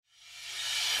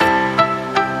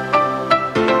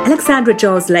Alexandra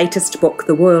Joel's latest book,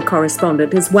 The Royal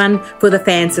Correspondent, is one for the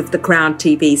fans of the Crown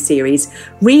TV series,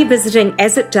 revisiting,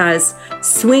 as it does,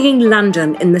 swinging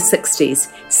London in the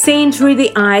 60s, seen through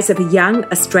the eyes of a young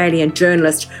Australian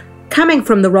journalist coming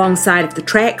from the wrong side of the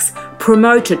tracks,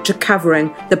 promoted to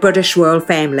covering the British royal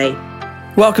family.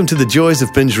 Welcome to The Joys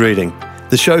of Binge Reading,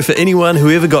 the show for anyone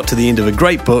who ever got to the end of a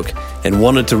great book and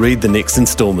wanted to read the next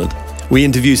instalment. We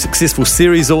interview successful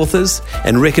series authors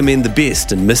and recommend the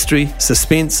best in mystery,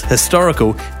 suspense,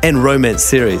 historical and romance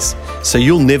series, so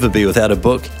you'll never be without a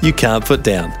book you can't put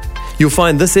down. You'll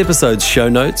find this episode's show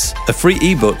notes, a free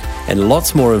ebook and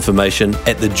lots more information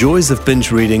at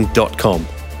thejoysofbingereading.com.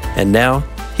 And now,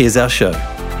 here's our show.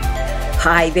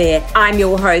 Hi there, I'm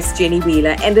your host Jenny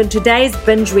Wheeler, and in today's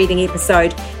binge reading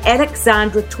episode,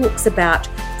 Alexandra talks about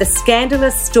the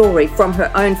scandalous story from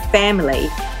her own family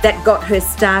that got her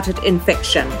started in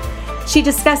fiction. She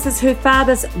discusses her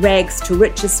father's rags to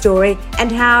riches story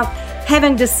and how,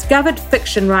 having discovered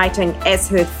fiction writing as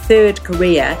her third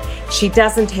career, she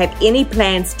doesn't have any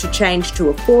plans to change to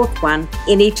a fourth one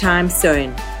anytime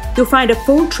soon. You'll find a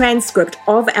full transcript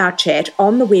of our chat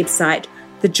on the website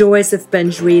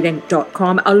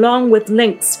thejoysofbingereading.com, along with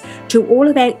links to all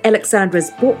of Alexandra's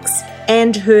books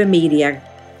and her media.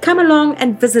 Come along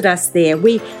and visit us there.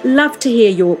 We love to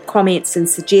hear your comments and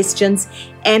suggestions,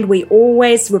 and we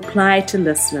always reply to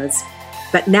listeners.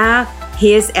 But now,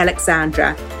 here's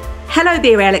Alexandra. Hello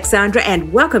there, Alexandra,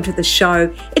 and welcome to the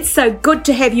show. It's so good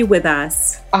to have you with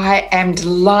us. I am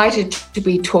delighted to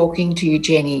be talking to you,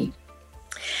 Jenny.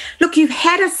 Look, you've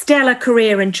had a stellar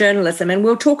career in journalism, and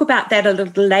we'll talk about that a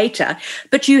little later,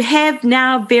 but you have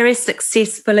now very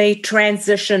successfully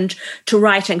transitioned to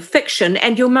writing fiction,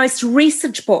 and your most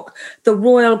recent book, The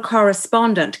Royal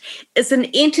Correspondent, is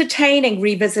an entertaining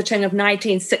revisiting of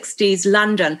 1960s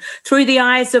London through the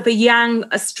eyes of a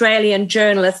young Australian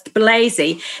journalist,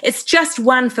 Blasey. It's just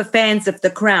one for fans of The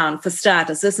Crown, for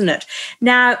starters, isn't it?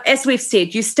 Now, as we've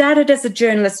said, you started as a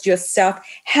journalist yourself.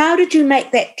 How did you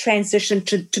make that transition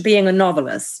to being a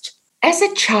novelist? As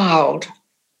a child,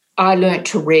 I learnt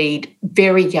to read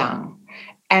very young,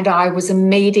 and I was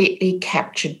immediately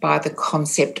captured by the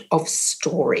concept of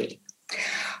story.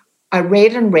 I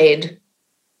read,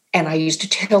 and I used to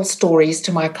tell stories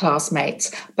to my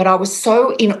classmates, but I was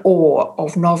so in awe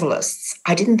of novelists,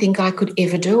 I didn't think I could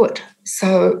ever do it.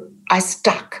 So I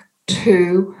stuck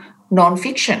to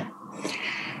nonfiction.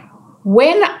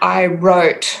 When I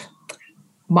wrote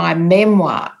my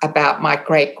memoir about my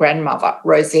great-grandmother,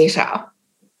 Rosetta,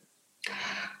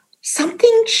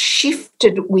 something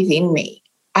shifted within me.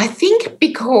 I think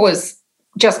because,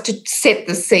 just to set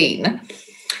the scene,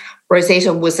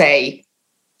 Rosetta was a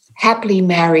happily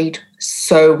married,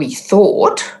 so we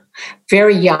thought,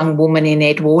 very young woman in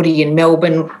Edwardian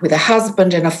Melbourne with a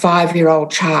husband and a 5-year-old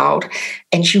child,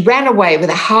 and she ran away with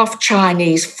a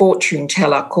half-Chinese fortune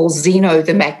teller called Zeno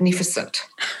the Magnificent.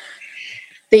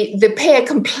 The pair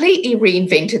completely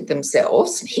reinvented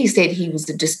themselves. He said he was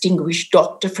a distinguished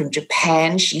doctor from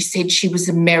Japan. She said she was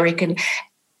American.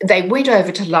 They went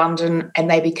over to London and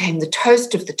they became the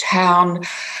toast of the town.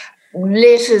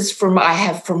 Letters I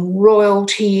have from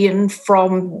royalty and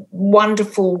from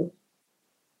wonderful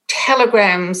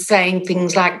telegrams saying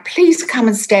things like, please come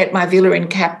and stay at my villa in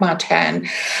Cap Martin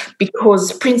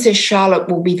because Princess Charlotte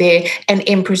will be there and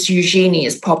Empress Eugenie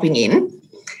is popping in.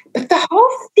 But the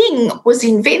whole thing was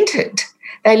invented.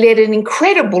 They led an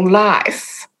incredible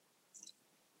life,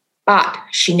 but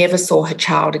she never saw her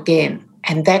child again,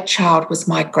 and that child was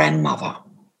my grandmother.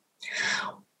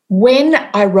 When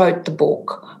I wrote the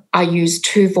book, I used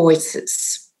two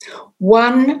voices.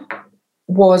 One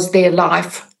was their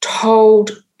life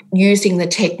told using the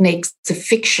techniques of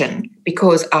fiction,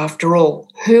 because after all,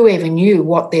 whoever knew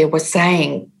what they were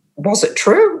saying? Was it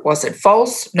true? Was it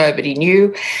false? Nobody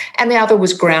knew. And the other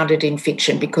was grounded in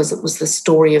fiction because it was the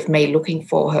story of me looking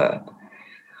for her.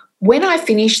 When I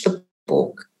finished the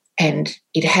book and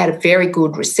it had a very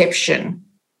good reception,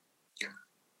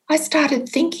 I started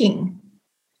thinking,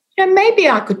 maybe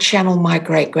I could channel my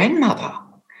great-grandmother.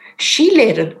 She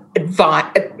led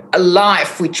a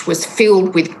life which was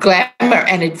filled with glamour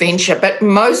and adventure, but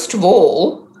most of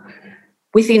all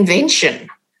with invention.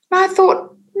 And I thought,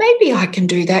 maybe I can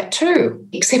do that too,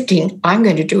 excepting I'm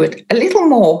going to do it a little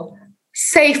more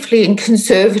safely and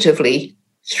conservatively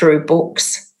through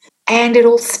books. And it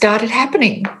all started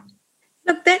happening.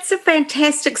 Look, that's a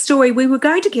fantastic story. We were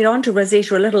going to get on to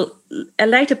Rosetta a little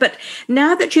later, but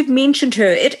now that you've mentioned her,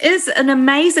 it is an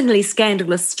amazingly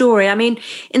scandalous story. I mean,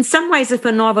 in some ways, if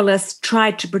a novelist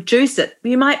tried to produce it,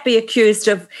 you might be accused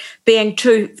of being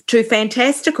too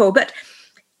fantastical. But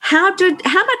How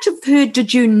much of her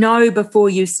did you know before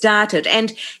you started?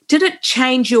 And did it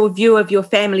change your view of your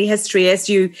family history as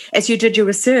you did your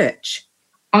research?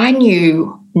 I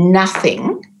knew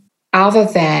nothing other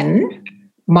than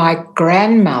my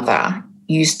grandmother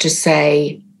used to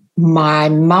say, "My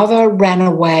mother ran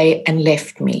away and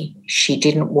left me. She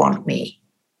didn't want me."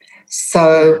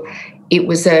 So it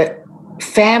was a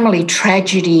family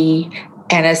tragedy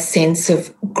and a sense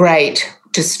of great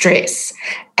distress.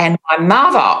 And my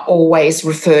mother always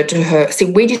referred to her, see,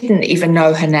 we didn't even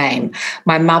know her name.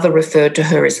 My mother referred to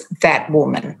her as that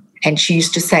woman. And she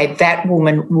used to say, "That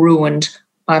woman ruined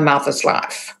my mother's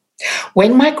life."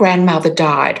 When my grandmother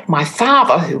died, my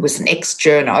father, who was an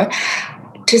ex-journo,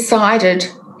 decided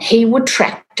he would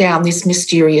track down this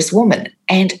mysterious woman.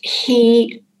 And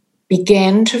he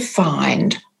began to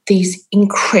find these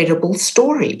incredible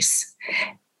stories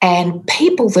and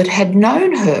people that had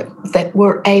known her that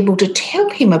were able to tell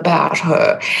him about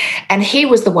her. And he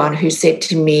was the one who said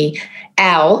to me,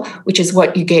 "Al," which is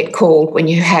what you get called when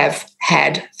you have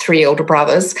had 3 elder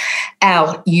brothers,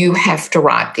 "Al, you have to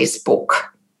write this book."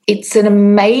 It's an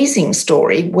amazing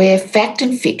story where fact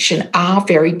and fiction are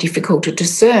very difficult to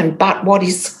discern, but what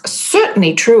is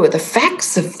certainly true are the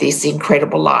facts of this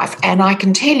incredible life. And I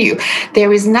can tell you,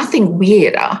 there is nothing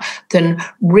weirder than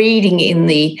reading in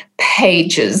the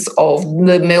pages of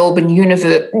the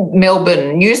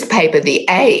Melbourne newspaper, The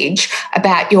Age,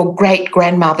 about your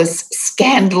great-grandmother's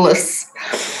scandalous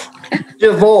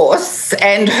divorce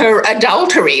and her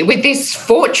adultery with this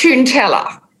fortune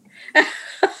teller.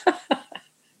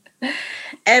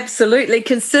 Absolutely,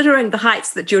 considering the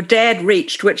heights that your dad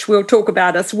reached, which we'll talk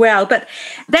about as well. But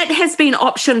that has been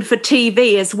optioned for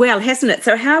TV as well, hasn't it?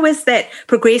 So how is that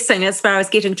progressing as far as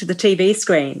getting to the TV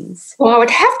screens? Well, I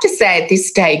would have to say at this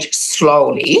stage,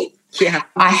 slowly. Yeah.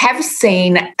 I have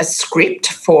seen a script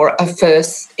for a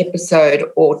first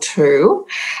episode or 2.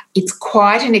 It's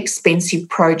quite an expensive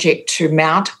project to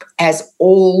mount, as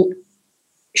all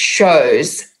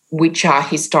shows which are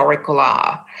historical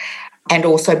are. And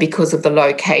also because of the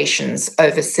locations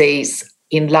overseas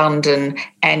in London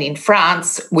and in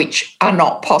France, which are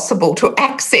not possible to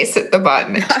access at the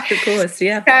moment. Of course,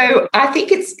 yeah. So I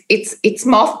think it's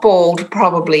mothballed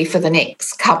probably for the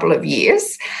next couple of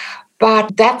years,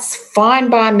 but that's fine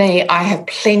by me. I have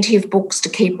plenty of books to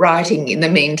keep writing in the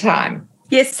meantime.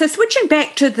 Yes, so switching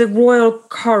back to the Royal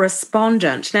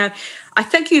Correspondent. Now, I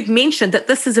think you've mentioned that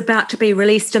this is about to be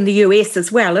released in the US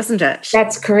as well, isn't it?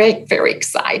 That's correct. Very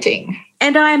exciting.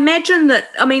 And I imagine that,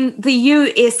 the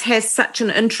US has such an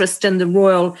interest in the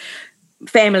royal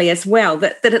family as well,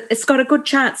 that it's got a good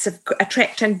chance of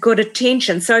attracting good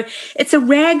attention. So it's a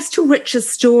rags to riches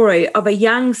story of a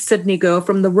young Sydney girl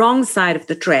from the wrong side of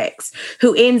the tracks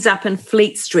who ends up in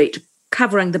Fleet Street,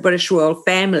 covering the British royal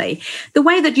family. The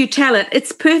way that you tell it,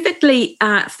 it's perfectly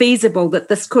feasible that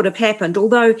this could have happened,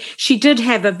 although she did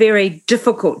have a very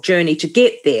difficult journey to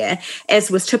get there, as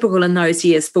was typical in those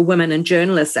years for women in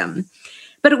journalism.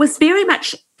 But it was very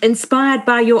much inspired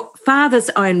by your father's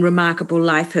own remarkable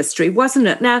life history, wasn't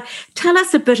it? Now, tell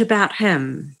us a bit about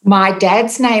him. My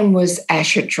dad's name was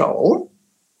Asher Joel,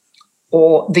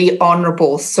 or the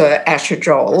Honourable Sir Asher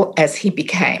Joel, as he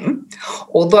became,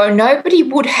 although nobody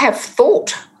would have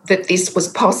thought that this was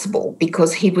possible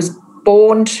because he was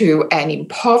born to an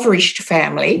impoverished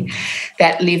family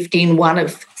that lived in one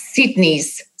of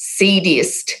Sydney's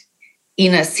seediest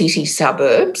inner city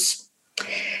suburbs.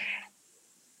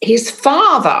 His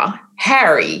father,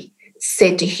 Harry,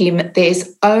 said to him, "There's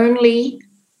only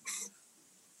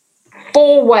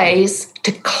 4 ways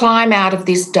to climb out of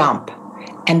this dump,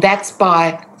 and that's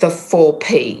by the 4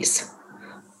 Ps.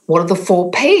 "What are the 4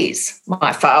 Ps?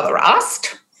 My father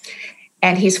asked.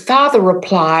 And his father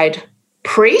replied,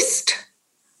 "Priest,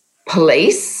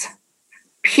 police,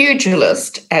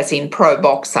 pugilist, as in pro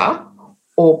boxer,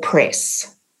 or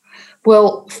press."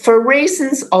 Well, for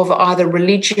reasons of either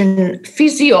religion,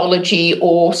 physiology,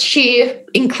 or sheer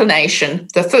inclination,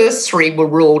 the first 3 were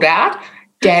ruled out.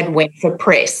 Dad went for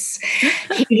press.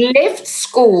 He left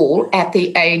school at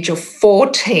the age of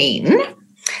 14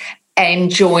 and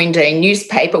joined a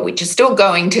newspaper, which is still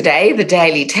going today, the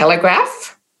Daily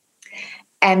Telegraph,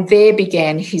 and there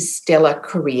began his stellar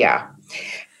career.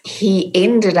 He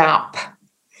ended up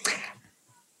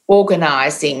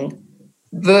organising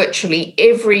virtually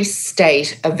every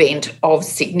state event of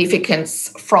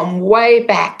significance from way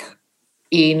back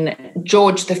in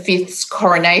George V's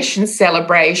coronation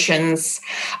celebrations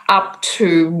up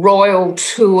to royal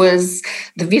tours,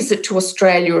 the visit to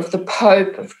Australia of the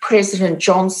Pope, of President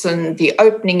Johnson, the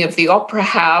opening of the Opera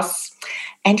House.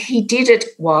 And he did it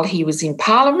while he was in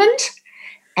Parliament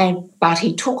But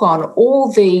he took on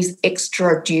all these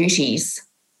extra duties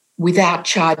without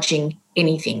charging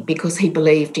anything because he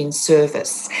believed in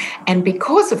service. And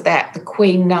because of that, the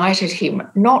Queen knighted him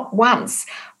not once,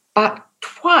 but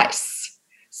twice.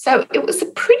 So it was a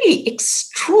pretty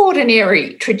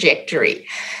extraordinary trajectory.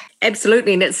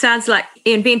 Absolutely. And it sounds like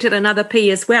he invented another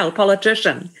P as well,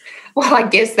 politician. Well, I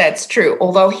guess that's true,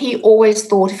 although he always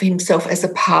thought of himself as a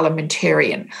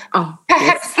parliamentarian. Oh,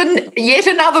 perhaps yet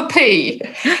another P.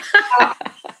 As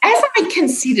I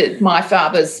considered my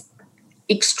father's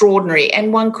extraordinary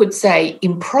and one could say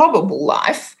improbable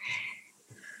life,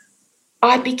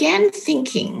 I began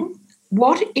thinking,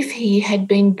 what if he had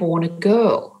been born a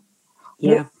girl?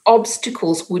 Yeah. What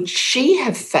obstacles would she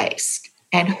have faced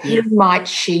and who might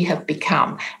she have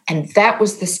become? And that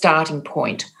was the starting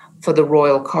point for the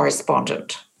royal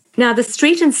correspondent. Now, the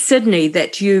street in Sydney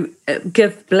that you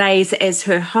give Blaise as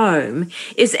her home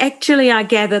is actually, I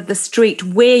gather, the street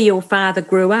where your father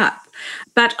grew up.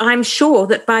 But I'm sure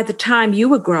that by the time you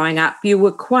were growing up, you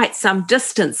were quite some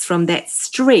distance from that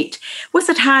street. Was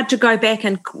it hard to go back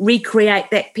and recreate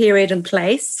that period and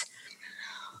place?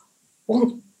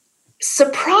 Well,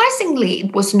 surprisingly,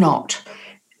 it was not.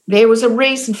 There was a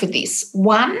reason for this.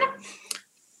 One,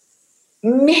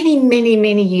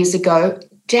 many years ago,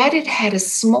 Dad had had a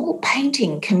small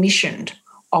painting commissioned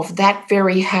of that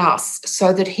very house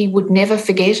so that he would never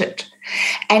forget it.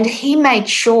 And he made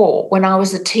sure when I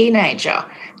was a teenager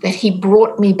that he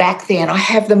brought me back there. And I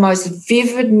have the most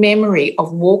vivid memory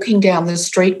of walking down the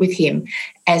street with him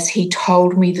as he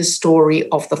told me the story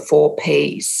of the 4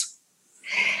 Ps.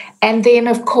 And then,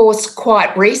 of course,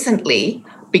 quite recently,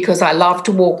 because I love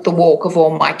to walk the walk of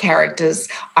all my characters,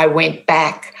 I went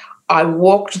back, I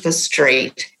walked the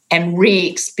street and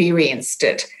re-experienced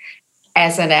it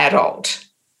as an adult.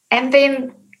 And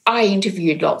then I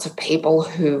interviewed lots of people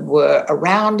who were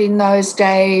around in those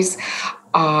days.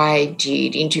 I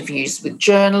did interviews with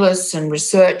journalists and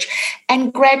research,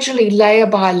 and gradually, layer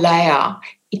by layer,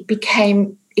 it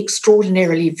became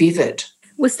extraordinarily vivid.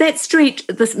 Was that street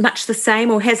much the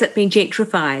same, or has it been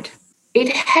gentrified?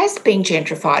 It has been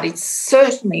gentrified. It's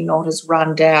certainly not as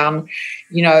run down,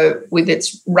 with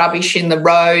its rubbish in the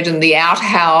road and the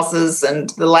outhouses and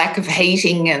the lack of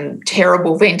heating and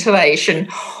terrible ventilation,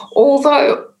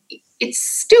 although it's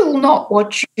still not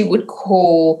what you would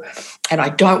call, and I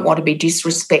don't want to be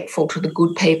disrespectful to the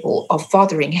good people of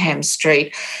Fotheringham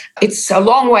Street, it's a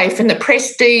long way from the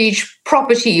prestige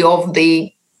property of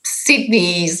the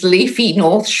Sydney's leafy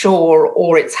North Shore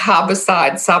or its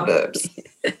harbourside suburbs.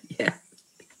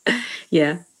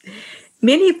 Yeah.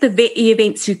 Many of the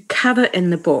events you cover in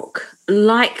the book,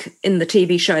 like in the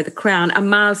TV show The Crown, are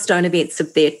milestone events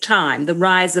of their time. The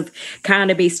rise of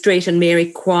Carnaby Street and Mary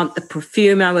Quant, the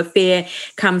Profumo affair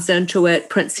comes into it,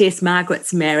 Princess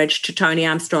Margaret's marriage to Tony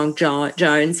Armstrong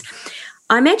Jones.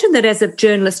 I imagine that as a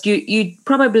journalist, you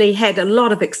probably had a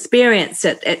lot of experience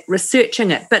at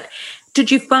researching it, but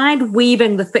did you find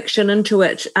weaving the fiction into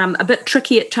it a bit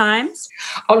tricky at times?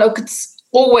 Oh, look, it's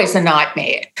always a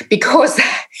nightmare because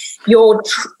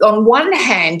on one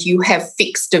hand, you have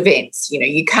fixed events.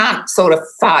 You can't sort of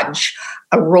fudge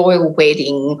a royal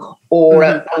wedding or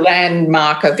a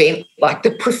landmark event like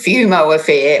the Profumo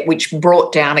affair, which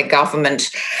brought down a government.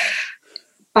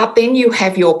 But then you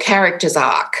have your character's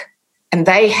arc and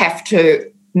they have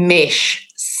to mesh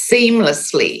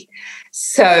seamlessly.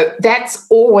 So that's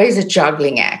always a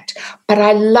juggling act. But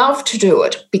I love to do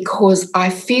it because I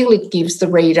feel it gives the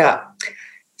reader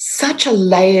such a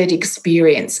layered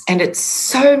experience and it's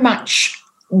so much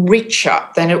richer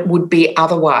than it would be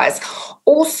otherwise.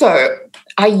 Also,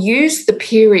 I use the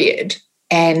period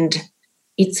and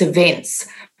its events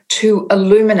to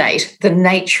illuminate the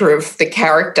nature of the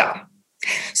character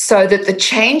so that the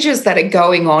changes that are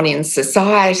going on in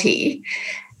society,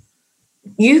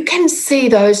 you can see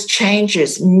those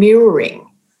changes mirroring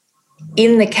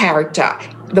in the character,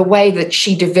 the way that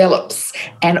she develops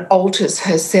and alters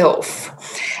herself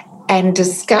and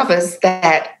discovers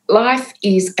that life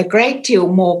is a great deal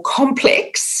more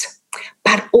complex,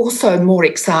 but also more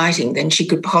exciting than she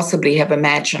could possibly have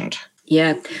imagined.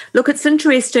 Yeah. Look, it's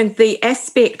interesting, the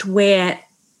aspect where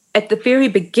at the very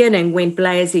beginning, when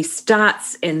Blaise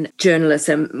starts in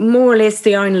journalism, more or less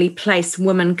the only place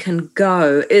women can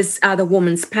go are the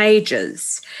women's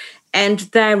pages. And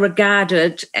they're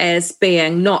regarded as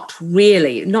being not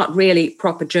really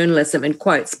proper journalism, in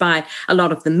quotes, by a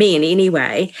lot of the men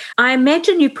anyway. I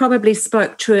imagine you probably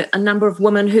spoke to a number of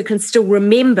women who can still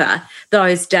remember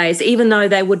those days, even though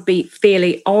they would be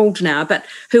fairly old now, but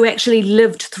who actually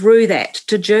lived through that.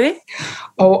 Did you?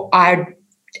 Oh, I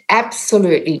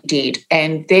absolutely did,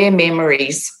 and their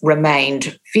memories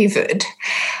remained vivid.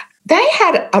 They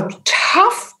had a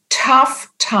tough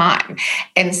time,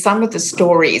 and some of the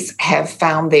stories have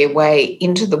found their way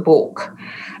into the book,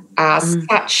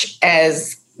 such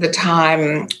as the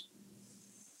time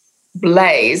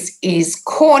Blaise is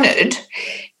cornered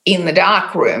in the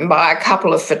dark room by a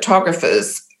couple of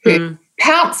photographers who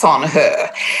pounce on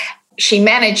her. She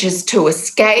manages to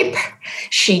escape.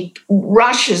 She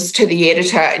rushes to the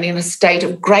editor and in a state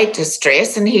of great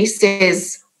distress, and he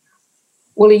says,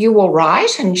 well, are you all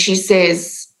right? And she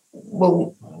says,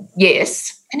 well,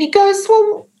 yes. And he goes,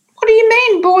 well, what do you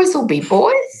mean? Boys will be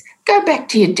boys. Go back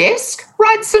to your desk,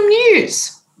 write some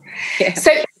news. Yeah.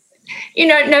 So,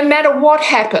 no matter what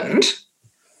happened,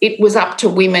 it was up to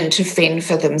women to fend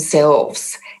for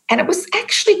themselves. And it was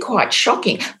actually quite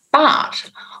shocking.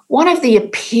 But one of the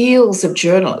appeals of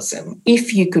journalism,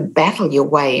 if you could battle your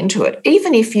way into it,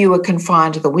 even if you were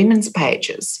confined to the women's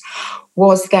pages,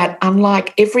 was that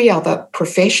unlike every other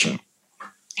profession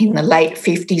in the late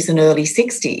 50s and early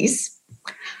 60s,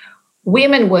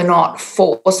 women were not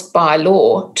forced by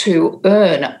law to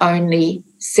earn only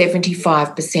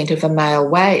 75% of a male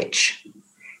wage.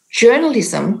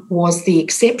 Journalism was the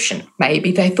exception.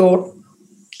 Maybe they thought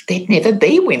there'd never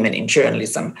be women in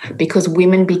journalism because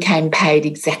women became paid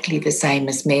exactly the same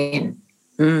as men.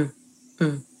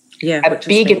 Yeah, a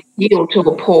big appeal to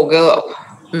a poor girl.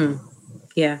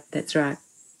 Yeah, that's right.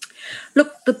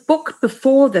 Look, the book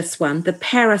before this one, The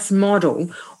Paris Model,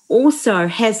 also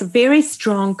has a very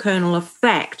strong kernel of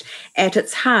fact at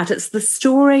its heart. It's the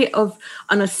story of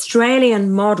an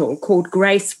Australian model called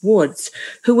Grace Woods,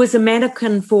 who was a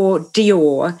mannequin for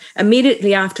Dior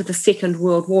immediately after the Second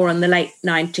World War in the late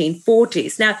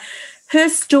 1940s. Now, her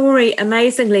story,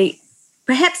 amazingly,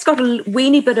 perhaps got a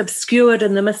weeny bit obscured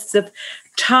in the mists of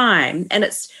time, and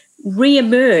it's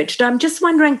re-emerged. I'm just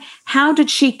wondering, how did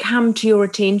she come to your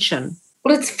attention?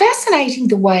 Well, it's fascinating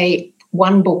the way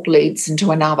one book leads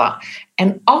into another.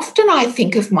 And often I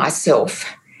think of myself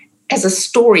as a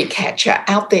story catcher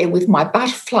out there with my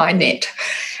butterfly net.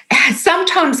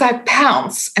 Sometimes I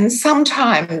pounce and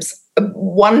sometimes a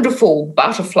wonderful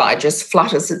butterfly just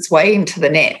flutters its way into the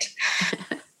net.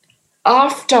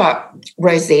 After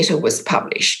Rosetta was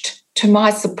published, to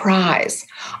my surprise,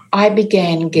 I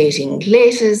began getting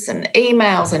letters and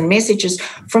emails and messages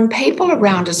from people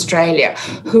around Australia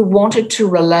who wanted to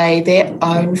relay their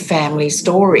own family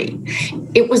story.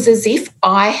 It was as if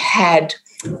I had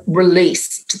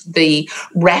released the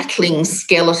rattling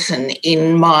skeleton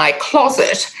in my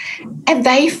closet and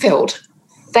they felt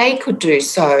they could do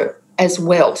so as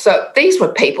well. So these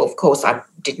were people, of course, I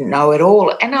didn't know at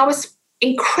all, and I was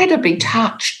incredibly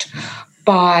touched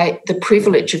by the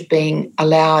privilege of being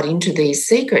allowed into these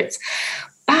secrets.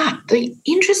 But the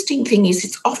interesting thing is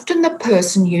it's often the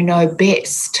person you know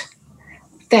best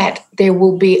that there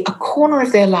will be a corner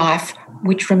of their life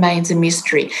which remains a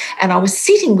mystery. And I was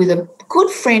sitting with a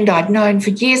good friend I'd known for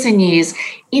years and years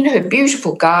in her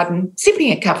beautiful garden,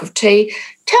 sipping a cup of tea,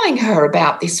 telling her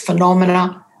about this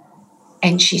phenomena.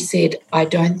 And she said, I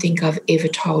don't think I've ever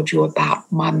told you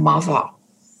about my mother.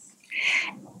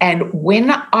 And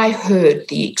when I heard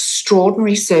the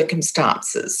extraordinary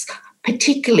circumstances,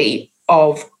 particularly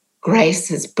of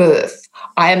Grace's birth,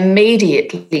 I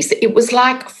immediately said, it was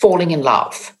like falling in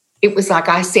love. It was like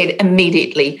I said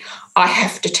immediately, I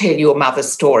have to tell your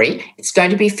mother's story. It's going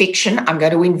to be fiction. I'm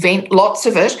going to invent lots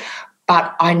of it,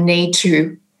 but I need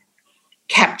to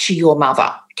capture your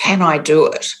mother. Can I do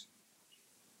it?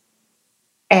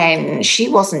 And she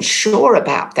wasn't sure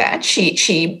about that.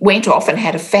 She went off and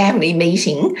had a family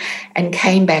meeting and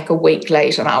came back a week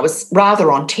later, and I was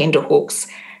rather on tenterhooks.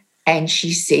 And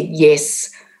she said,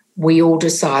 yes, we all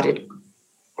decided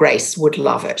Grace would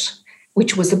love it,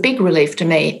 which was a big relief to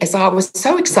me as I was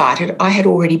so excited I had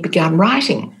already begun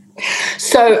writing.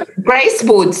 So Grace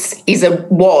Woods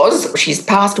she's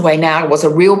passed away now, was a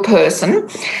real person.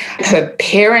 Her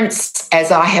parents,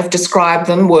 as I have described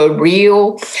them, were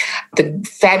real. The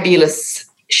fabulous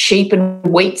sheep and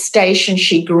wheat station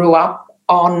she grew up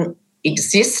on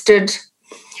existed.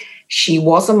 She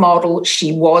was a model.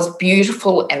 She was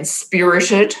beautiful and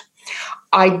spirited.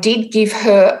 I did give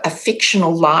her a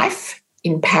fictional life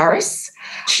in Paris.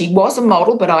 She was a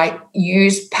model, but I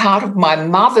used part of my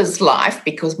mother's life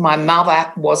because my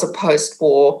mother was a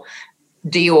post-war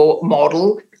Dior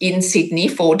model in Sydney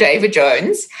for David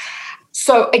Jones.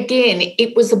 So again,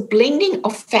 it was a blending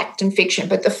of fact and fiction.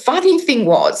 But the funny thing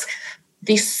was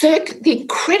the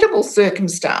incredible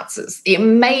circumstances, the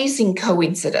amazing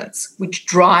coincidence which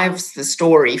drives the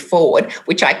story forward,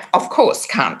 which I, of course,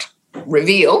 can't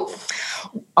reveal.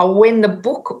 When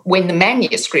the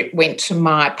manuscript went to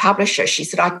my publisher, she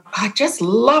said, I just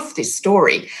love this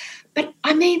story. But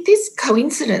I mean, this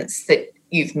coincidence that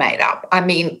you've made up, I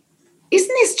mean,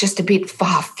 isn't this just a bit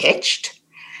far-fetched?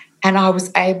 And I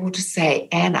was able to say,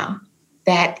 Anna,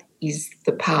 that is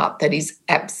the part that is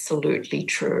absolutely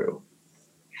true,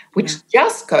 which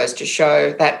just goes to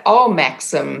show that old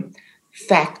maxim,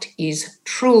 fact is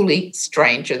truly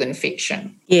stranger than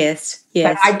fiction. Yes.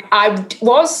 But I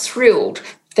was thrilled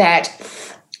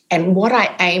that, and what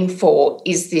I aim for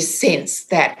is this sense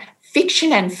that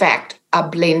fiction and fact are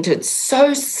blended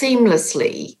so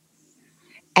seamlessly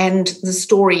and the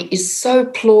story is so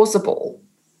plausible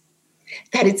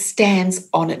that it stands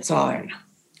on its own.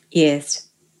 Yes.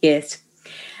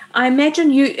 I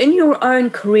imagine you, in your own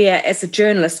career as a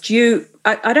journalist,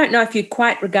 I don't know if you'd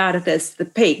quite regard it as the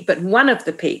peak, but one of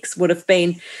the peaks would have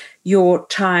been your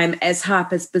time as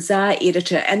Harper's Bazaar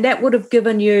editor, and that would have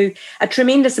given you a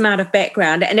tremendous amount of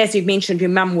background. And as you've mentioned, your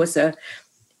mum was a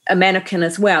mannequin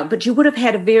as well, but you would have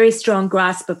had a very strong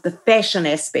grasp of the fashion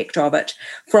aspect of it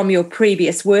from your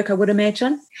previous work, I would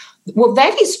imagine. Well,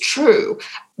 that is true.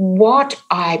 What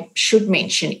I should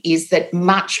mention is that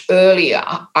much earlier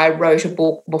I wrote a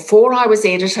book before I was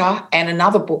editor and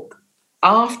another book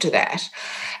after that,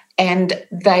 and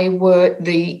they were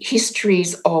the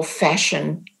histories of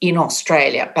fashion in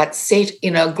Australia, but set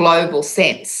in a global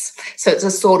sense. So it's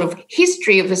a sort of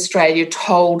history of Australia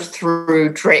told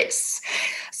through dress.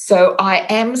 So I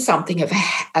am something of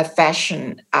a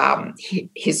fashion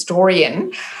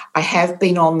historian. I have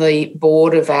been on the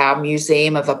board of our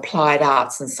Museum of Applied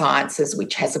Arts and Sciences,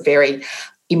 which has a very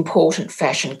important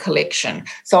fashion collection.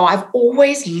 So I've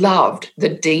always loved the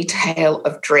detail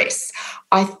of dress.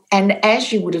 And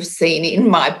as you would have seen in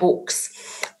my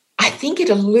books, I think it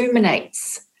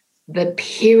illuminates the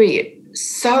period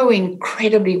so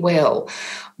incredibly well,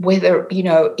 whether,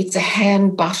 it's a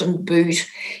hand-buttoned boot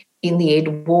in the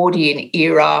Edwardian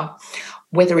era,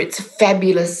 whether it's a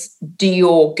fabulous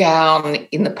Dior gown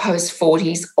in the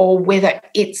post-40s, or whether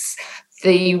it's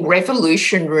the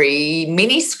revolutionary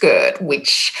miniskirt,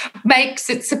 which makes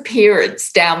its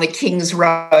appearance down the King's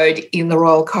Road in the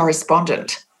Royal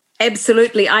Correspondent.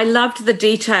 Absolutely. I loved the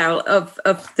detail of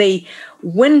the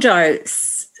window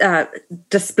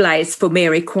displays for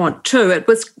Mary Quant too.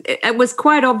 It was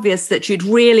quite obvious that you'd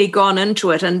really gone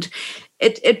into it, and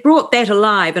it brought that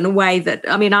alive in a way that,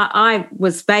 I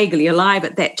was vaguely alive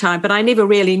at that time, but I never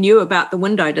really knew about the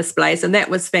window displays, and that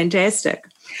was fantastic.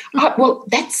 Well,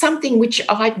 that's something which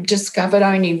I discovered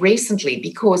only recently,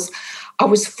 because I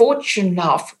was fortunate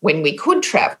enough, when we could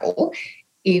travel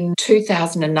in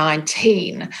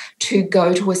 2019, to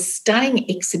go to a stunning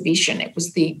exhibition. It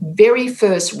was the very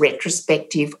first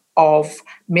retrospective of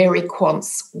Mary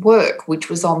Quant's work, which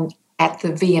was at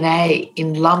the V&A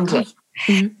in London.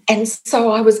 Mm-hmm. And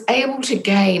so I was able to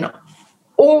gain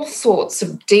all sorts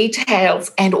of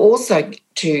details and also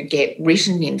to get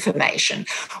written information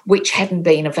which hadn't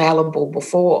been available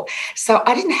before. So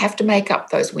I didn't have to make up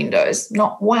those windows,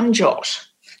 not one jot.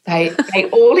 They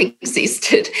all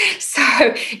existed.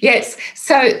 So, yes.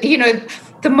 So,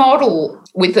 the model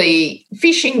with the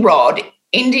fishing rod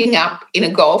ending up in a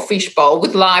goldfish bowl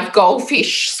with live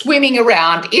goldfish swimming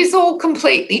around is all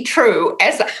completely true,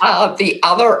 as are the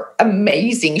other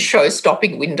amazing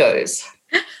show-stopping windows.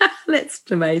 That's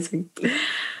amazing.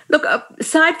 Look,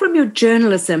 aside from your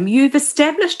journalism, you've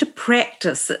established a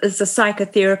practice as a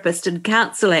psychotherapist and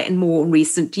counsellor in more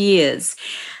recent years.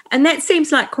 And that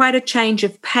seems like quite a change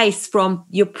of pace from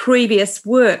your previous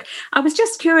work. I was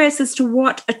just curious as to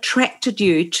what attracted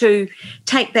you to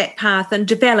take that path and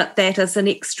develop that as an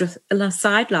extra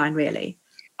sideline, really.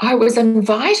 I was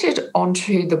invited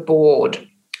onto the board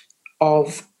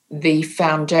of the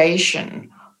foundation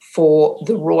for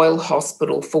the Royal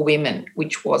Hospital for Women,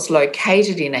 which was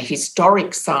located in a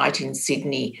historic site in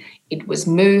Sydney. It was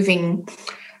moving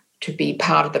to be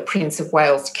part of the Prince of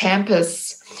Wales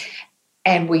campus,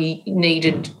 and we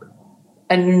needed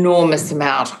an enormous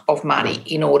amount of money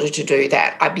in order to do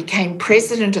that. I became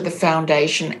president of the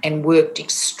foundation and worked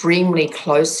extremely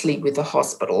closely with the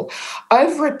hospital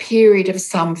over a period of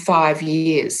some 5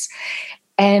 years.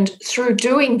 And through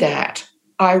doing that,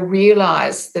 I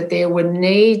realised that there were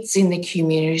needs in the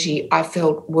community I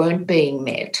felt weren't being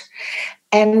met.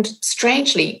 And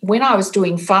strangely, when I was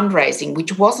doing fundraising,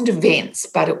 which wasn't events,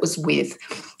 but it was with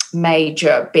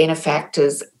major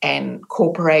benefactors and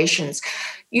corporations,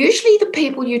 usually the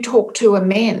people you talk to are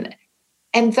men.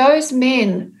 And those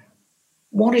men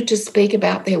wanted to speak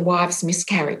about their wives'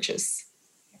 miscarriages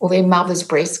or their mother's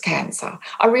breast cancer.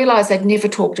 I realised they'd never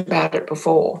talked about it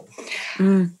before.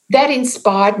 That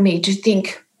inspired me to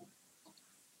think,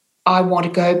 I want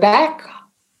to go back.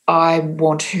 I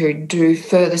want to do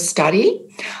further study.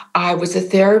 I was a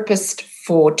therapist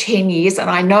for 10 years, and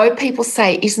I know people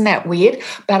say, isn't that weird?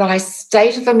 But I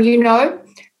say to them,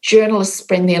 journalists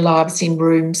spend their lives in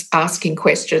rooms asking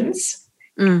questions.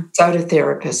 So do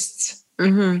therapists.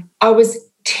 Mm-hmm. I was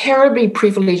terribly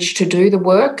privileged to do the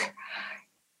work.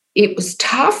 It was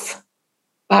tough,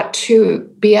 but to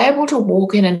be able to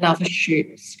walk in another's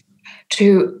shoes,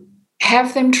 to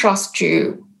have them trust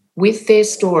you with their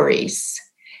stories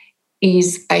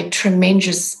is a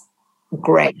tremendous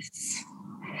grace.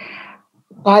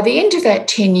 By the end of that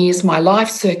 10 years, my life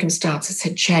circumstances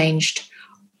had changed.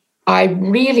 I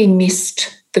really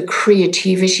missed the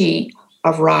creativity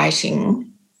of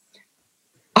writing.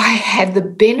 I had the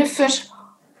benefit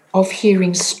of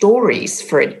hearing stories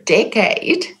for a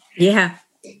decade. Yeah.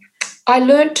 I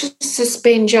learned to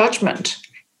suspend judgment,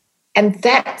 and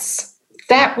that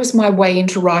was my way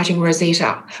into writing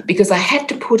Rosetta, because I had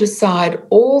to put aside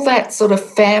all that sort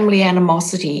of family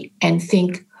animosity and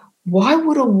think, why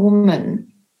would a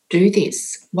woman do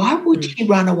this? Why would she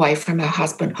run away from her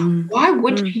husband? Why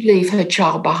would she leave her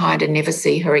child behind and never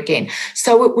see her again?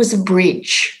 So it was a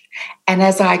bridge. And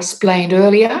as I explained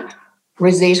earlier,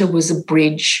 Rosetta was a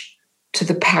bridge to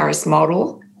the Paris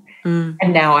model.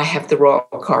 And now I have the Royal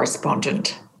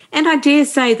Correspondent. And I dare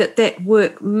say that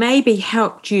work maybe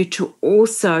helped you to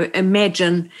also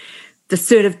imagine the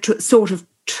sort of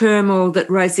turmoil that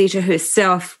Rosetta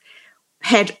herself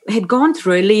had gone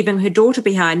through, leaving her daughter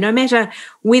behind. No matter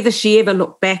whether she ever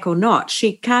looked back or not,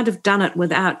 she can't have done it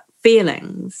without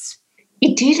feelings.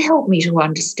 It did help me to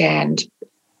understand.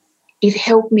 It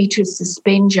helped me to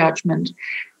suspend judgment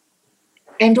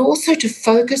and also to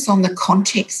focus on the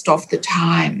context of the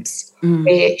times,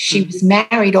 where she was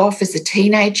married off as a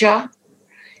teenager.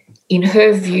 In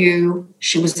her view,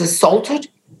 she was assaulted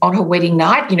on her wedding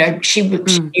night. She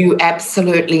knew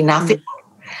absolutely nothing.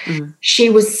 She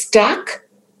was stuck.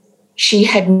 She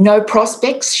had no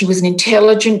prospects. She was an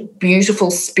intelligent,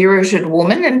 beautiful, spirited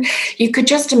woman. And you could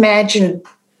just imagine,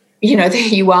 there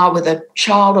you are with a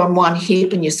child on one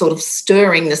hip and you're sort of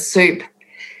stirring the soup.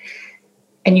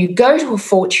 And you go to a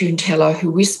fortune teller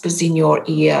who whispers in your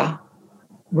ear,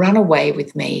 run away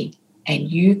with me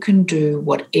and you can do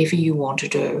whatever you want to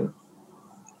do.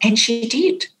 And she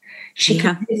did. She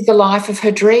lived the life of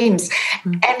her dreams.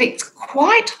 And it's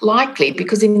quite likely,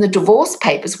 because in the divorce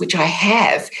papers, which I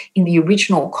have in the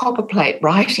original copperplate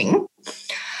writing,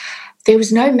 there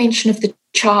was no mention of the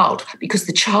child, because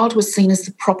the child was seen as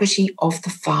the property of the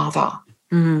father.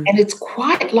 And it's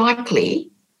quite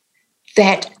likely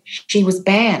that she was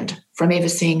banned from ever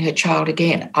seeing her child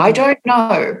again. I don't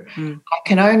know. I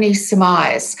can only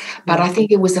surmise. But I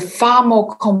think it was a far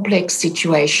more complex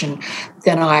situation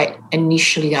than I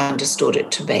initially understood it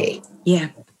to be. Yeah.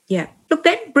 Look,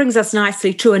 that brings us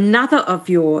nicely to another of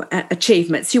your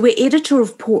achievements. You were editor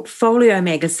of Portfolio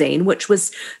magazine, which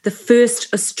was the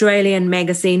first Australian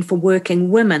magazine for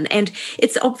working women. And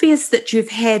it's obvious that you've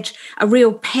had a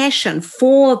real passion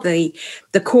for the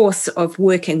course of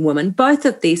working women. Both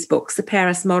of these books, The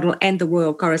Paris Model and The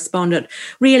Royal Correspondent,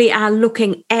 really are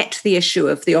looking at the issue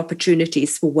of the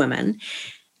opportunities for women.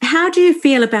 How do you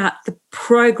feel about the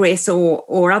progress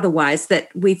or otherwise that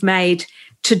we've made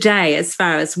today as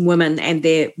far as women and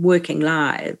their working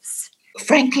lives?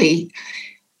 Frankly,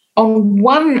 on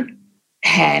one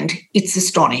hand, it's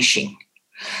astonishing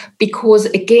because,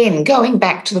 again, going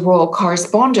back to the Royal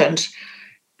Correspondent,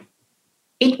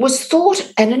 it was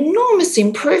thought an enormous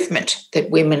improvement that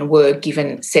women were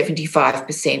given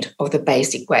 75% of the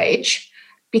basic wage,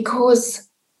 because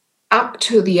up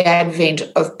to the advent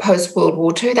of post-World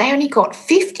War II, they only got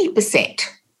 50%,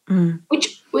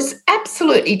 which was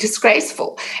absolutely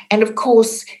disgraceful. And, of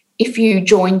course, if you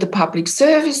joined the public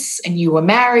service and you were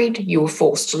married, you were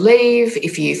forced to leave.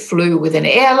 If you flew with an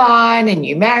airline and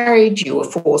you married, you were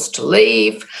forced to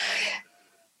leave.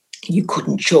 You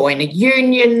couldn't join a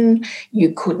union.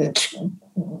 You couldn't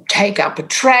take up a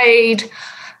trade.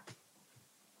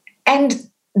 And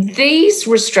these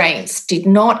restraints did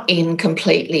not end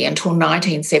completely until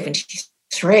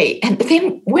 1973. And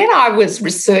then when I was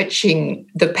researching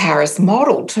the Paris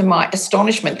model, to my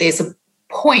astonishment, there's a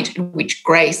point in which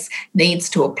Grace needs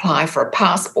to apply for a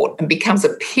passport and becomes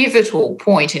a pivotal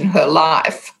point in her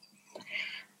life.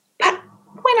 But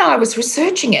when I was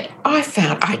researching it, I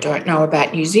found, I don't know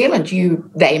about New Zealand,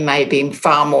 they may be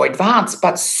far more advanced,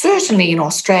 but certainly in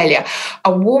Australia,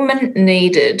 a woman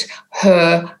needed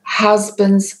her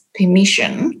husband's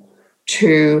permission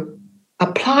to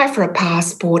apply for a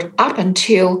passport up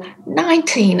until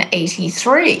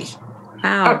 1983.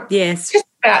 Wow, yes. Just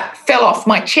about fell off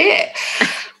my chair.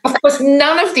 Of course,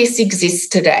 none of this exists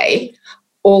today,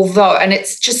 although, and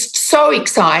it's just so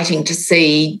exciting to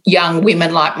see young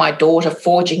women like my daughter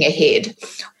forging ahead,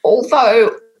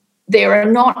 although there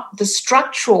are not the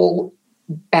structural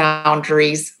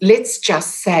boundaries, let's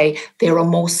just say there are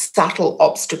more subtle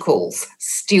obstacles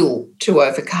still to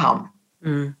overcome.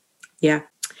 Yeah.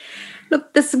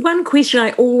 Look, this one question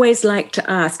I always like to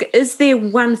ask, is there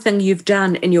one thing you've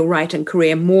done in your writing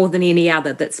career more than any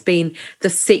other that's been the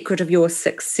secret of your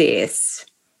success?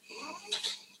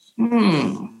 Well,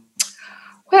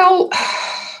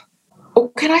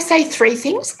 can I say 3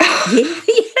 things?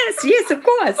 Yes, of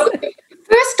course.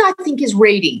 First, I think, is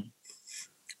reading.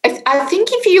 I think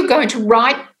if you're going to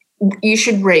write, you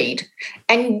should read.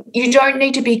 And you don't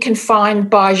need to be confined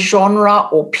by genre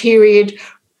or period.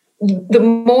 The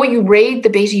more you read, the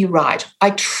better you write.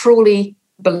 I truly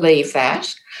believe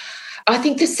that. I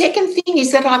think the second thing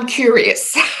is that I'm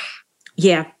curious.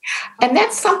 Yeah. And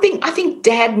that's something I think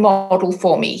Dad modeled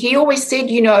for me. He always said,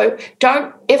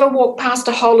 don't ever walk past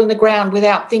a hole in the ground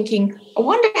without thinking, I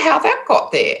wonder how that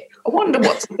got there. I wonder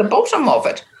what's at the bottom of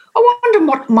it. I wonder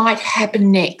what might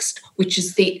happen next, which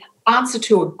is the answer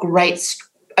to a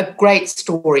great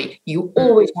story. You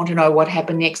always want to know what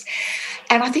happened next.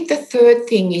 And I think the third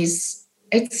thing is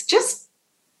it's just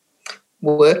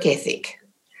work ethic.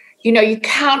 You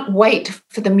can't wait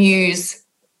for the muse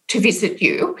to visit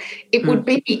you. It would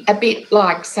be a bit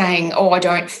like saying, I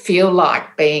don't feel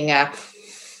like being a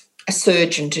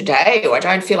surgeon today, or I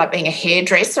don't feel like being a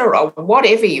hairdresser, or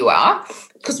whatever you are,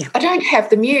 because I don't have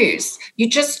the muse.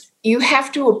 You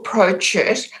have to approach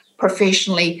it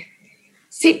professionally,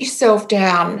 sit yourself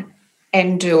down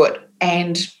and do it.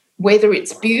 And whether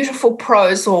it's beautiful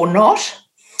prose or not,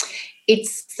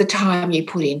 it's the time you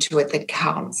put into it that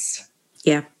counts.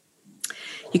 Yeah.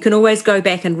 You can always go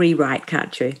back and rewrite,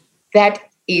 can't you? That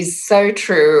is so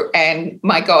true. And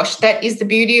my gosh, that is the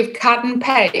beauty of cut and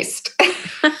paste.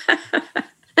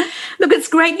 Look, it's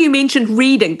great you mentioned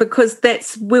reading, because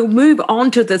we'll move on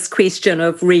to this question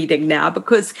of reading now,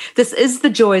 because this is the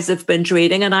joys of binge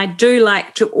reading. And I do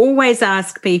like to always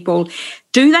ask people,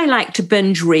 do they like to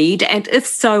binge read? And if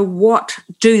so, what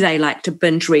do they like to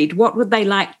binge read? What would they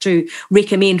like to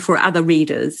recommend for other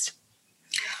readers?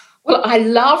 Well, I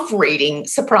love reading,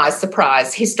 surprise,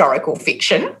 surprise, historical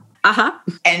fiction.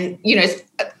 And,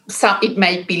 it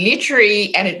may be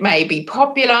literary and it may be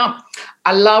popular.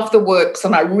 I love the works,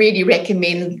 and I really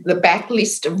recommend the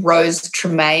backlist of Rose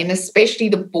Tremaine, especially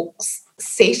the books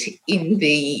set in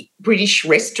the British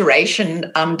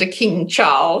Restoration under King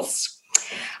Charles.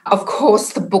 Of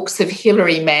course, the books of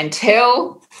Hilary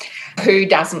Mantel. Who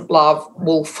doesn't love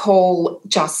Wolf Hall?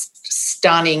 Just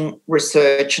stunning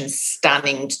research and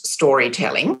stunning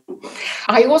storytelling.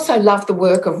 I also love the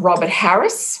work of Robert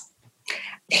Harris.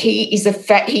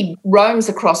 He roams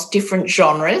across different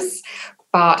genres,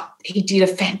 but he did a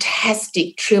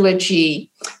fantastic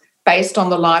trilogy based on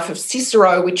the life of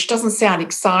Cicero, which doesn't sound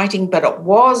exciting, but it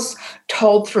was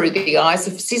told through the eyes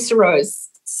of Cicero's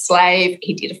slave.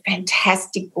 He did a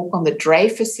fantastic book on the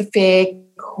Dreyfus affair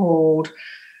called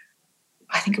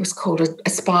A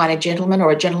Spy and a Gentleman,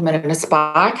 or A Gentleman and a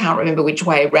Spy. I can't remember which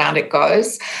way around it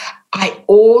goes. I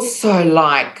also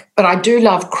but I do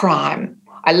love crime.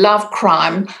 I love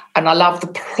crime, and I love the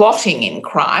plotting in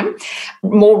crime.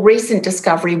 More recent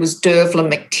discovery was Dervla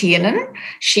McTiernan.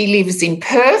 She lives in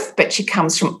Perth, but she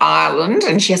comes from Ireland,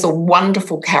 and she has a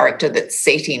wonderful character that's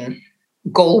set in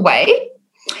Galway.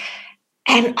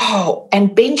 And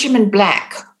Benjamin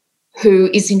Black,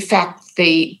 who is in fact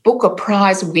the Booker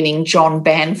Prize-winning John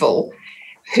Banville,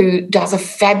 who does a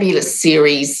fabulous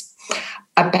series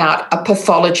about a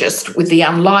pathologist with the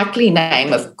unlikely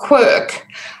name of Quirk,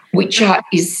 which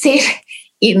is set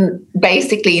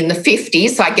basically in the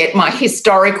 50s. I get my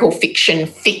historical fiction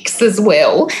fix as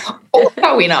well,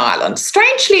 also in Ireland.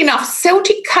 Strangely enough,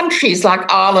 Celtic countries like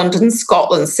Ireland and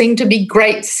Scotland seem to be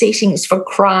great settings for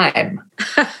crime.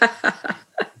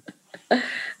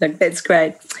 Look, that's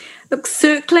great. Look,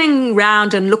 circling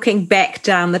round and looking back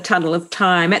down the tunnel of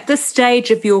time, at this stage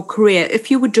of your career,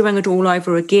 if you were doing it all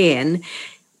over again,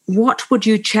 what would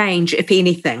you change, if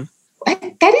anything?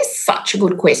 That is such a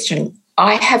good question.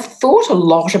 I have thought a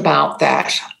lot about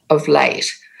that of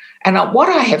late. And what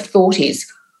I have thought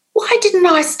is, why didn't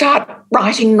I start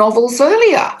writing novels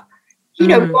earlier?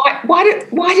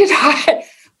 Why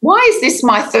is this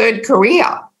my third career?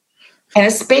 And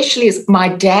especially as my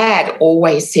dad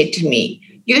always said to me,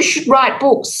 you should write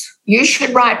books. You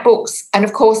should write books. And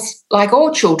of course, like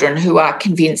all children who are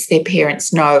convinced their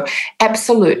parents know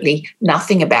absolutely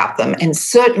nothing about them, and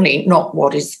certainly not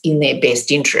what is in their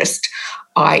best interest,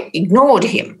 I ignored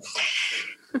him.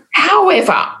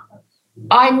 However,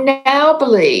 I now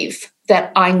believe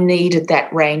that I needed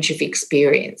that range of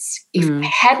experience. If I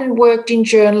hadn't worked in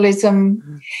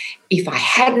journalism, if I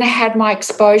hadn't had my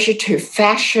exposure to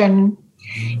fashion,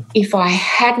 if I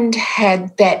hadn't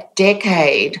had that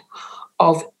decade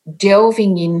of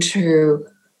delving into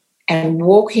and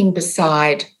walking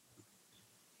beside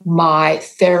my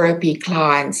therapy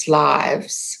clients'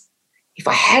 lives, if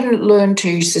I hadn't learned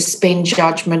to suspend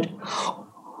judgment,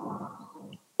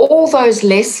 all those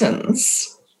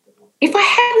lessons, if I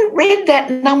hadn't read that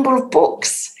number of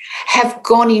books, have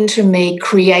gone into me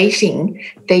creating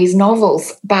these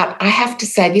novels. But I have to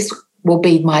say, this will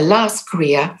be my last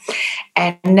career.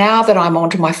 And now that I'm on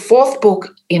to my 4th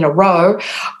book in a row,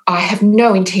 I have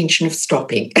no intention of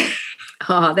stopping.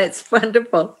 Oh, that's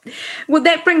wonderful. Well,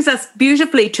 that brings us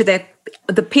beautifully to the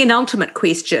penultimate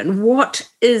question. What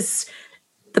is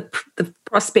the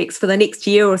prospects for the next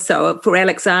year or so for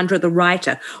Alexandra, the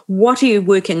writer? What are you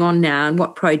working on now, and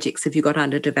what projects have you got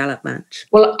under development?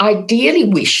 Well, I ideally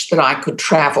wish that I could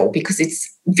travel, because it's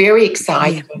very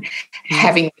exciting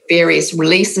having various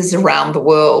releases around the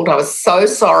world. I was so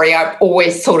sorry. I've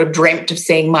always sort of dreamt of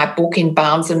seeing my book in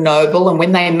Barnes & Noble, and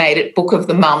when they made it Book of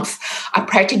the Month, I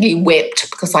practically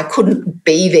wept because I couldn't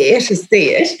be there to see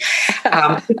it.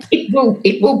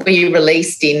 It will be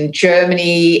released in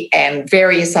Germany and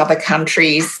various other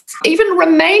countries, even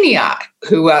Romania,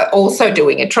 who are also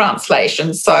doing a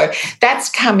translation. So that's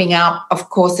coming up. Of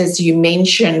course, as you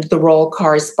mentioned, The Royal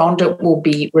Correspondent will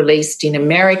be released in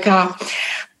America.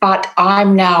 But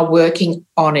I'm now working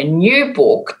on a new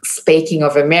book, speaking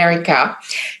of America.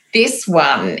 This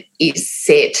one is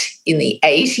set in the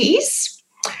 80s.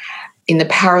 In the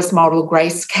Paris model,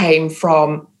 Grace came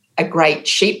from a great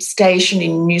sheep station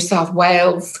in New South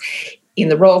Wales. In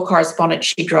The Royal Correspondent,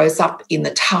 she grows up in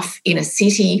the tough inner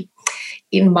city.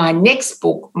 In my next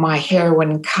book, my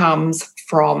heroine comes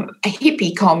from a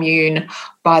hippie commune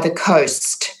by the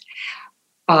coast,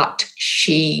 but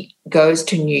she goes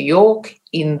to New York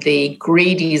in the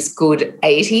greed is good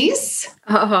 80s.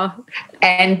 Uh-huh.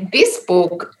 And this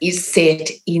book is set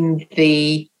in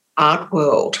the art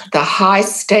world, the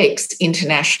high-stakes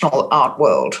international art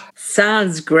world.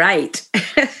 Sounds great.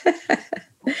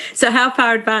 So how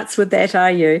far advanced with that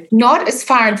are you? Not as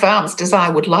far advanced as I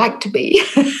would like to be,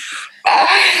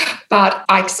 but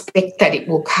I expect that it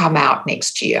will come out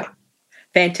next year.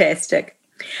 Fantastic.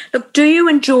 Look, do you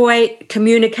enjoy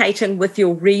communicating with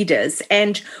your readers,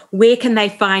 and where can they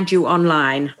find you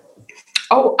online?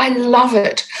 Oh, I love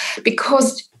it,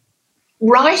 because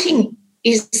writing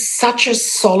is such a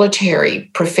solitary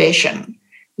profession.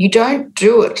 You don't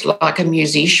do it like a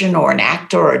musician or an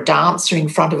actor or a dancer in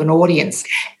front of an audience,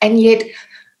 and yet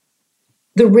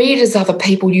the readers are the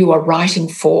people you are writing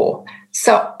for.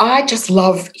 So I just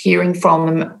love hearing from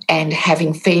them and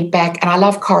having feedback, and I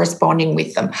love corresponding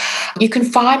with them. You can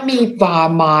find me via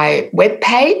my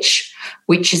webpage,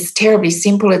 which is terribly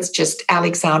simple. It's just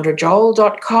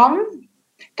alexandrajoel.com,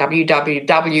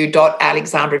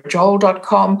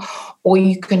 www.alexandrajoel.com, or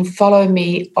you can follow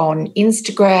me on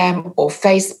Instagram or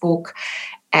Facebook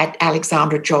at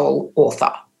Alexandra Joel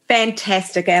Author.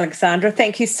 Fantastic, Alexandra.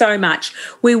 Thank you so much.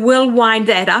 We will wind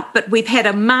that up, but we've had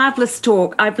a marvellous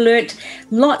talk. I've learnt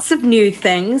lots of new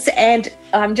things, and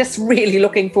I'm just really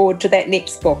looking forward to that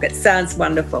next book. It sounds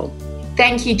wonderful.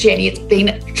 Thank you, Jenny. It's been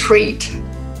a treat.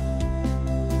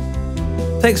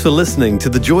 Thanks for listening to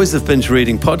the Joys of Binge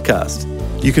Reading podcast.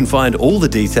 You can find all the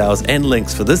details and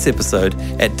links for this episode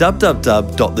at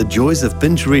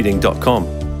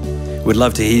www.thejoysofbingereading.com. We'd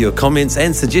love to hear your comments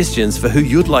and suggestions for who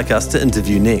you'd like us to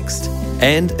interview next.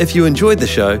 And if you enjoyed the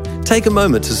show, take a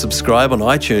moment to subscribe on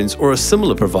iTunes or a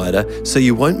similar provider so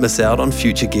you won't miss out on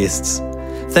future guests.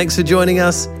 Thanks for joining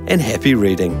us, and happy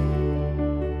reading.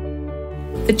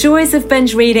 The Joys of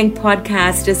Binge Reading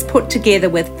podcast is put together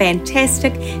with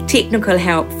fantastic technical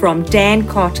help from Dan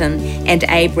Cotton and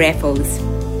Abe Raffles.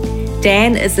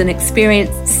 Dan is an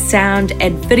experienced sound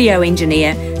and video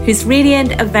engineer who's ready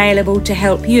and available to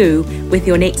help you with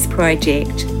your next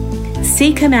project.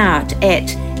 Seek him out at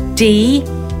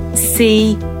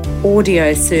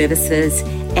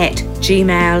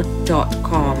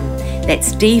dcaudioservices@gmail.com.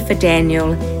 That's D for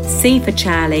Daniel, C for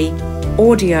Charlie,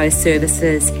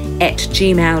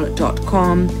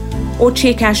 audioservices@gmail.com, or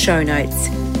check our show notes.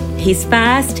 He's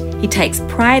fast, he takes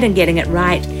pride in getting it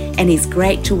right, and he's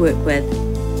great to work with.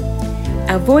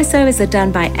 Our voiceovers are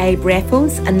done by Abe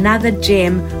Raffles, another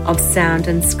gem of sound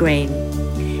and screen.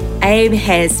 Abe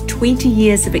has 20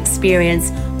 years of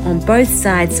experience on both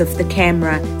sides of the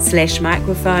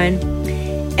camera/microphone,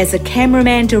 as a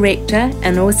cameraman director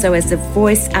and also as a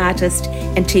voice artist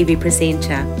and TV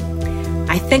presenter.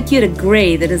 I think you'd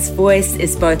agree that his voice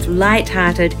is both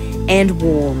light-hearted and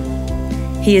warm.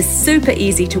 He is super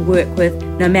easy to work with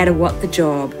no matter what the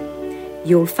job.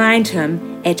 You'll find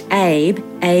him at Abe,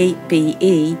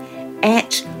 A-B-E,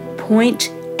 at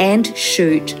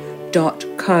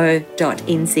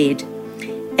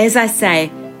pointandshoot.co.nz. As I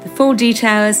say, the full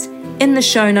details in the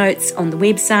show notes on the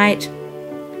website.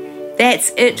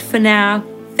 That's it for now.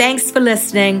 Thanks for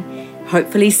listening.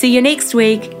 Hopefully see you next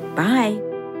week. Bye.